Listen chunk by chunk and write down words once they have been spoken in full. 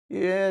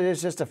Yeah,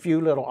 there's just a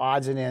few little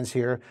odds and ends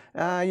here.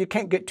 You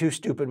can't get too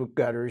stupid with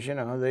gutters, you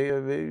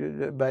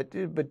know, but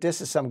this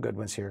is some good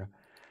ones here.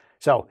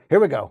 So here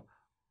we go.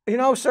 You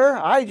know, sir,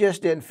 I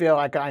just didn't feel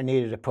like I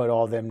needed to put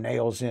all them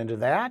nails into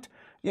that.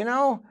 You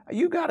know,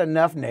 you got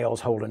enough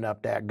nails holding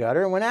up that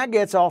gutter. And when that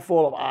gets all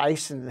full of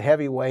ice and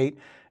heavy weight,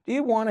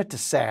 you want it to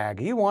sag.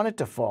 You want it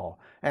to fall.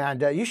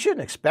 And you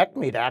shouldn't expect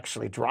me to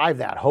actually drive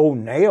that whole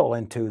nail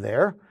into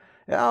there.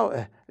 You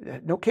know,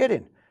 no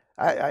kidding.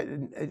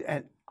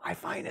 And I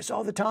find this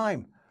all the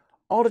time,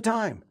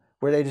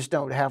 where they just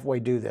don't halfway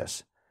do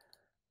this.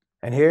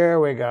 And here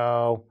we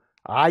go.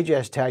 I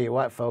just tell you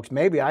what, folks,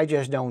 maybe I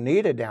just don't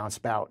need a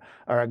downspout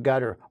or a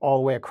gutter all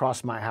the way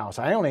across my house.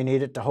 I only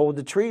need it to hold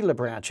the tree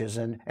branches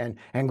and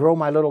grow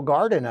my little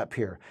garden up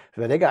here.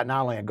 So they got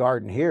not only a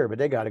garden here, but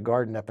they got a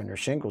garden up in their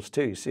shingles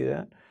too. You see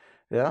that?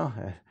 Yeah.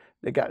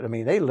 They got, I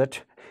mean, they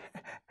literally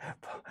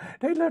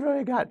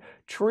got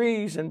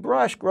trees and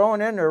brush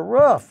growing in their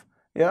roof,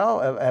 you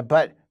know,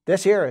 but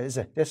this here is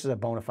a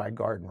bona fide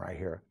garden right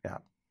here. Yeah,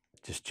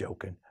 just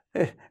joking.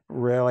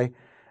 Really?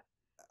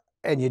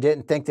 And you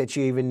didn't think that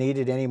you even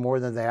needed any more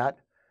than that?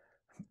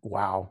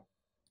 Wow.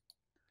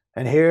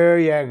 And here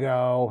you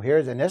go.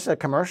 And this is a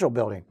commercial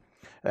building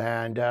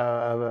and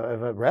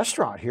a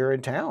restaurant here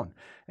in town.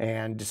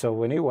 And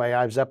so anyway,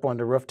 I was up on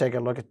the roof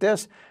taking a look at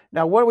this.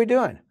 Now, what are we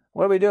doing?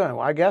 What are we doing?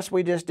 Well, I guess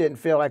we just didn't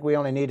feel like we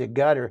only needed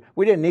gutter.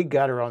 We didn't need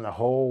gutter on the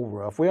whole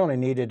roof. We only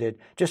needed it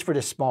just for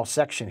this small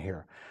section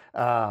here.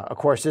 Of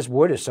course, this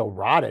wood is so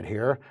rotted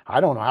here.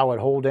 I don't know how it would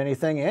hold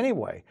anything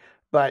anyway.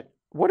 But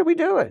what are we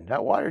doing?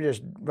 That water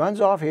just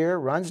runs off here,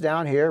 runs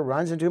down here,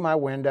 runs into my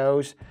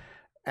windows.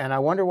 And I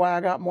wonder why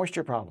I got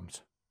moisture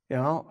problems. You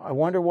know, I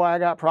wonder why I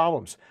got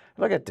problems.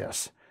 Look at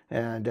this.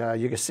 And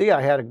you can see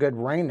I had a good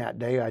rain that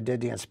day I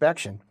did the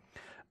inspection.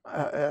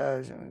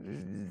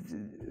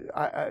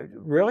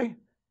 Really?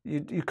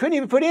 You couldn't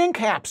even put end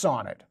caps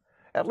on it.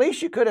 At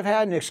least you could have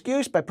had an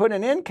excuse by putting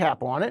an end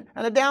cap on it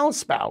and a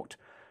downspout.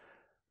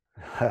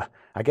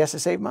 I guess it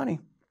saved money.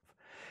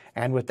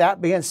 And with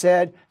that being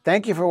said,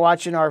 thank you for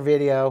watching our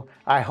video.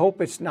 I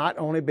hope it's not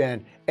only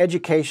been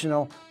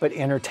educational, but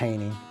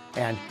entertaining.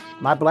 And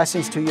my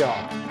blessings to you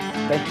all.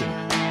 Thank you.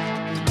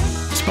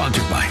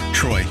 Sponsored by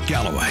Troy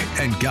Galloway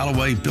and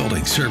Galloway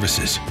Building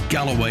Services.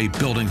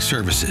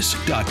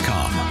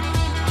 GallowayBuildingServices.com.